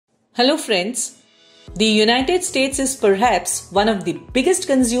Hello friends. The United States is perhaps one of the biggest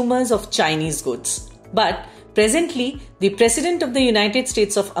consumers of Chinese goods. But presently, the President of the United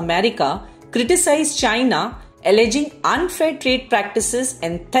States of America criticized China, alleging unfair trade practices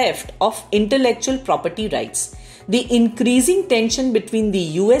and theft of intellectual property rights. The increasing tension between the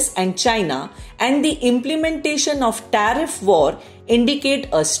US and China and the implementation of tariff war indicate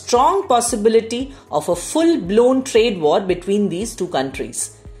a strong possibility of a full-blown trade war between these two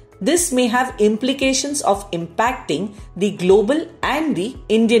countries. This may have implications of impacting the global and the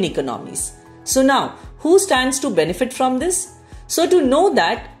Indian economies. So now, who stands to benefit from this? So to know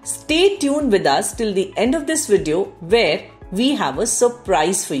that, stay tuned with us till the end of this video where we have a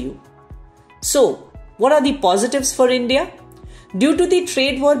surprise for you. So, what are the positives for India? Due to the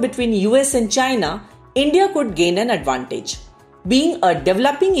trade war between US and China, India could gain an advantage. Being a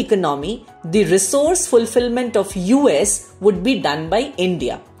developing economy, the resource fulfillment of US would be done by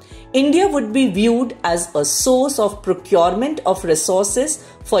India. India would be viewed as a source of procurement of resources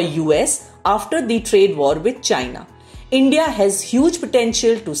for US after the trade war with China. India has huge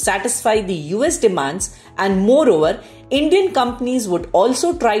potential to satisfy the US demands, and moreover, Indian companies would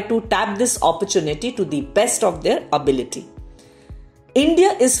also try to tap this opportunity to the best of their ability.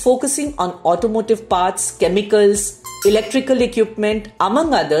 India is focusing on automotive parts, chemicals, electrical equipment,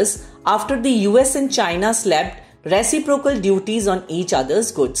 among others, after the US and China slapped reciprocal duties on each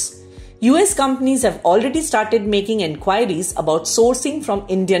other's goods. US companies have already started making inquiries about sourcing from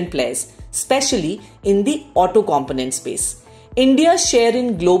Indian players, especially in the auto component space. India's share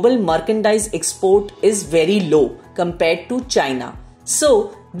in global merchandise export is very low compared to China.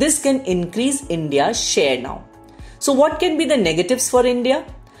 So, this can increase India's share now. So, what can be the negatives for India?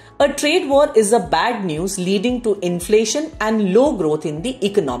 A trade war is a bad news leading to inflation and low growth in the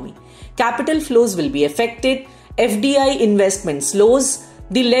economy. Capital flows will be affected, FDI investment slows,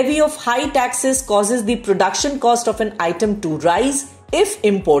 the levy of high taxes causes the production cost of an item to rise if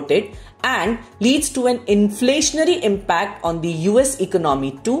imported and leads to an inflationary impact on the US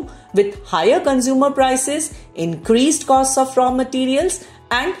economy too, with higher consumer prices, increased costs of raw materials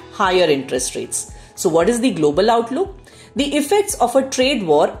and higher interest rates. So what is the global outlook? The effects of a trade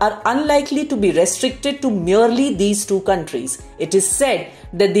war are unlikely to be restricted to merely these two countries. It is said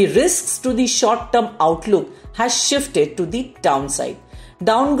that the risks to the short-term outlook has shifted to the downside.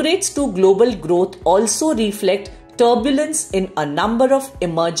 Downgrades to global growth also reflect turbulence in a number of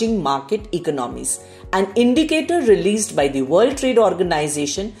emerging market economies. An indicator released by the World Trade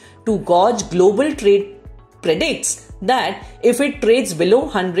Organization to gauge global trade predicts that if it trades below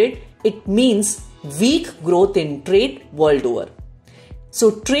 100, it means weak growth in trade world over.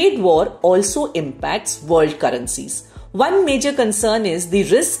 So trade war also impacts world currencies. One major concern is the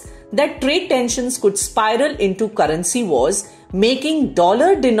risk that trade tensions could spiral into currency wars, making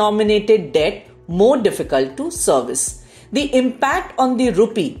dollar-denominated debt more difficult to service. The impact on the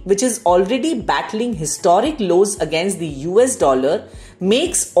rupee, which is already battling historic lows against the US dollar,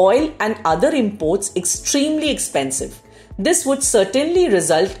 makes oil and other imports extremely expensive. This would certainly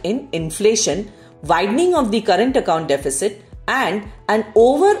result in inflation, widening of the current account deficit, and an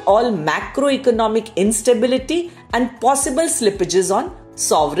overall macroeconomic instability and possible slippages on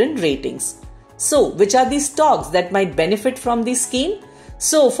sovereign ratings. So, which are the stocks that might benefit from this scheme?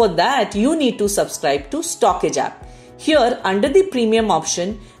 So, for that, you need to subscribe to StockEdge app. Here, under the premium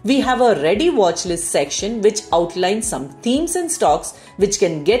option, we have a ready watch list section which outlines some themes and stocks which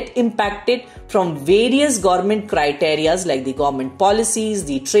can get impacted from various government criteria like the government policies,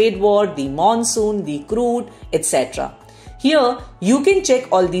 the trade war, the monsoon, the crude, etc. Here, you can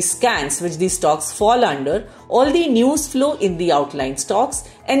check all the scans which the stocks fall under, all the news flow in the outlined stocks,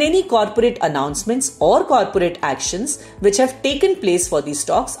 and any corporate announcements or corporate actions which have taken place for the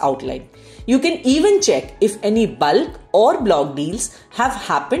stocks outlined. You can even check if any bulk or block deals have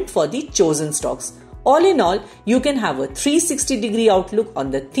happened for the chosen stocks. All in all, you can have a 360-degree outlook on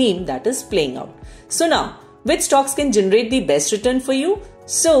the theme that is playing out. So now, which stocks can generate the best return for you?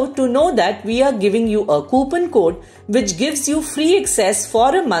 So, to know that, we are giving you a coupon code which gives you free access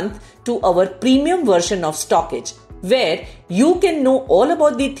for a month to our premium version of StockEdge, where you can know all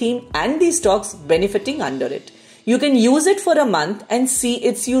about the theme and the stocks benefiting under it. You can use it for a month and see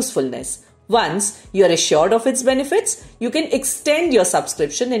its usefulness. Once you are assured of its benefits, you can extend your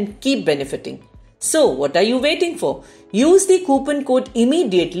subscription and keep benefiting. So, what are you waiting for? Use the coupon code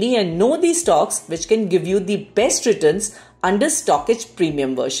immediately and know the stocks which can give you the best returns under StockEdge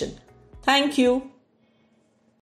premium version. Thank you.